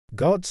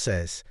God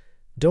says,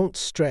 don't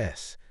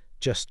stress,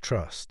 just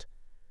trust.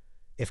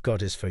 If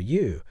God is for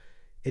you,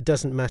 it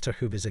doesn't matter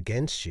who is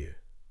against you.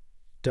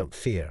 Don't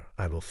fear,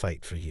 I will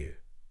fight for you.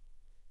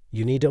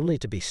 You need only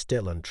to be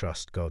still and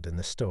trust God in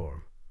the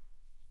storm.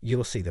 You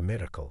will see the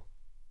miracle.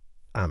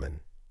 Amen.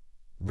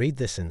 Read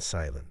this in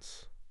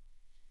silence.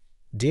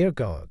 Dear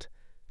God,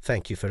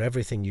 thank you for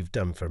everything you've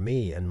done for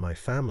me and my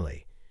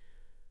family.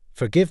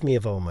 Forgive me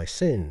of all my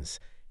sins,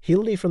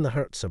 heal me from the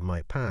hurts of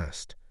my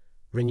past,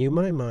 renew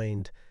my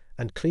mind,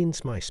 and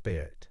cleanse my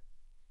spirit.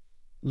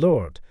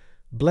 Lord,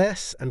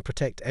 bless and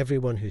protect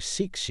everyone who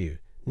seeks you,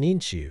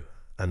 needs you,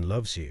 and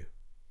loves you.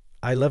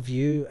 I love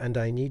you and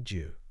I need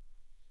you.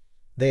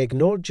 They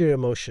ignored your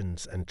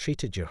emotions and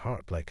treated your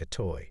heart like a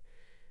toy,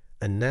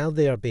 and now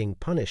they are being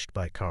punished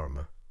by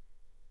karma.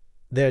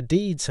 Their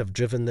deeds have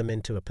driven them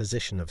into a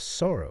position of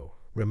sorrow,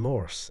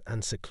 remorse,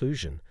 and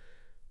seclusion,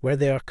 where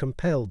they are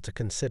compelled to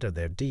consider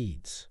their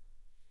deeds.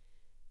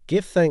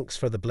 Give thanks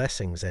for the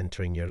blessings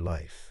entering your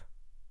life.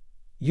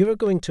 You are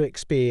going to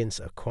experience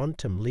a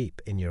quantum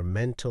leap in your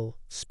mental,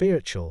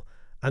 spiritual,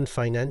 and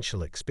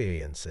financial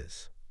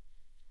experiences.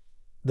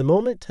 The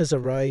moment has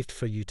arrived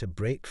for you to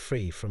break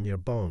free from your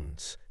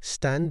bonds,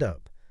 stand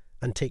up,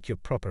 and take your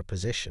proper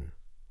position.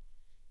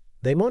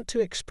 They want to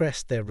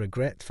express their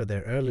regret for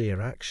their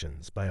earlier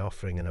actions by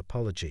offering an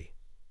apology.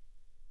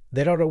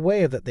 They are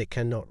aware that they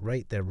cannot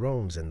right their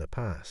wrongs in the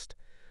past,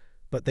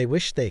 but they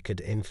wish they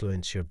could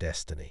influence your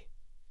destiny.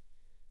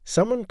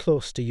 Someone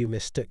close to you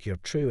mistook your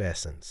true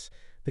essence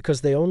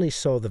because they only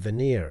saw the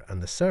veneer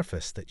and the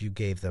surface that you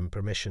gave them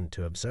permission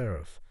to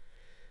observe.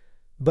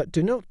 But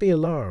do not be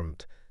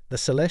alarmed. The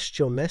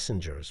celestial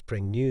messengers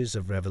bring news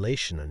of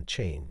revelation and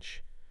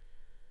change.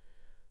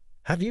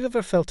 Have you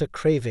ever felt a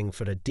craving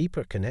for a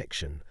deeper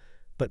connection,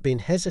 but been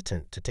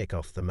hesitant to take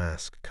off the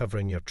mask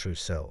covering your true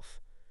self?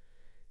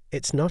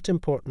 It's not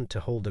important to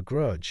hold a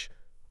grudge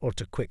or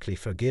to quickly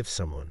forgive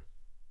someone.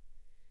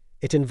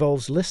 It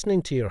involves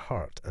listening to your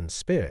heart and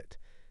spirit,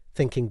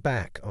 thinking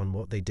back on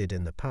what they did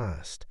in the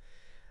past,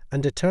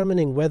 and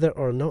determining whether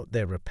or not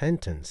their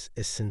repentance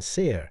is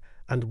sincere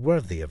and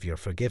worthy of your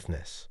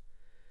forgiveness.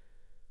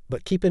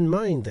 But keep in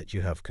mind that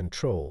you have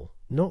control,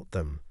 not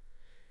them.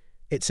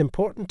 It's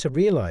important to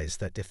realize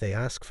that if they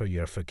ask for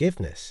your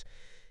forgiveness,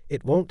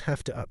 it won't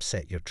have to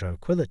upset your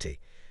tranquility,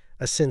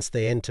 as since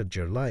they entered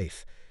your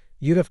life,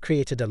 you have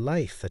created a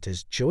life that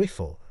is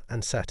joyful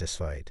and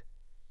satisfied.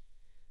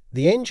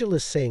 The angel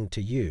is saying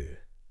to you,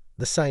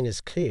 the sign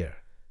is clear,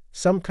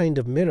 some kind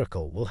of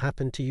miracle will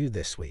happen to you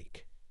this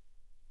week.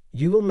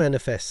 You will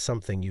manifest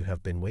something you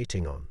have been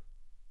waiting on.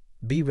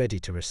 Be ready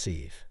to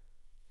receive.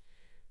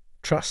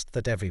 Trust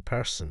that every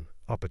person,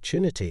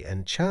 opportunity,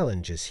 and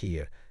challenge is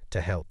here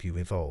to help you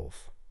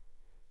evolve.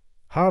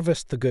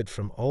 Harvest the good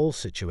from all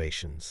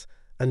situations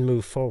and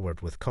move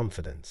forward with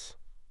confidence.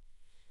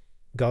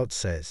 God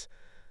says,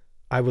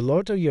 I will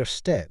order your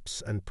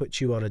steps and put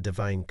you on a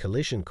divine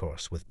collision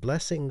course with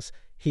blessings,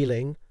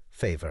 healing,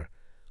 favor,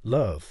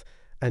 love,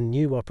 and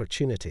new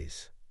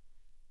opportunities.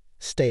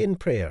 Stay in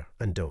prayer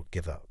and don't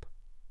give up.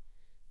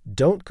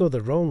 Don't go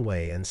the wrong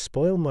way and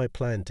spoil my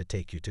plan to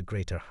take you to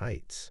greater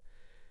heights.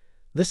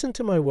 Listen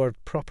to my word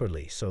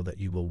properly so that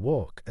you will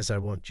walk as I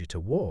want you to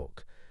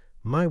walk,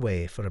 my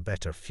way for a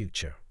better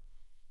future.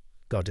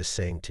 God is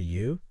saying to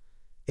you,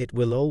 it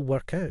will all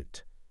work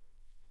out.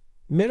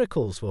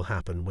 Miracles will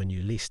happen when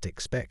you least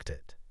expect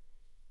it.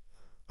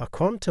 A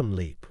quantum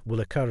leap will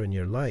occur in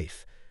your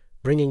life,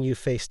 bringing you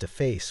face to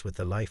face with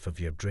the life of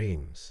your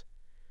dreams.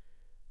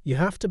 You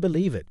have to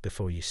believe it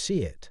before you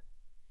see it.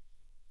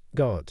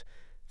 God,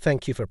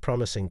 thank you for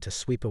promising to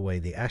sweep away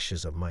the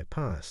ashes of my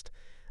past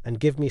and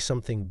give me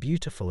something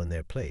beautiful in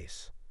their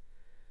place.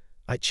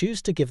 I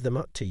choose to give them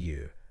up to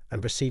you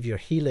and receive your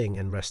healing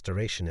and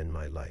restoration in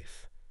my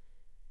life.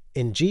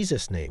 In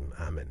Jesus' name,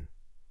 Amen.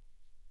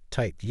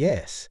 Type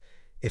yes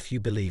if you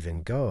believe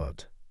in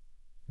God.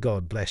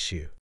 God bless you.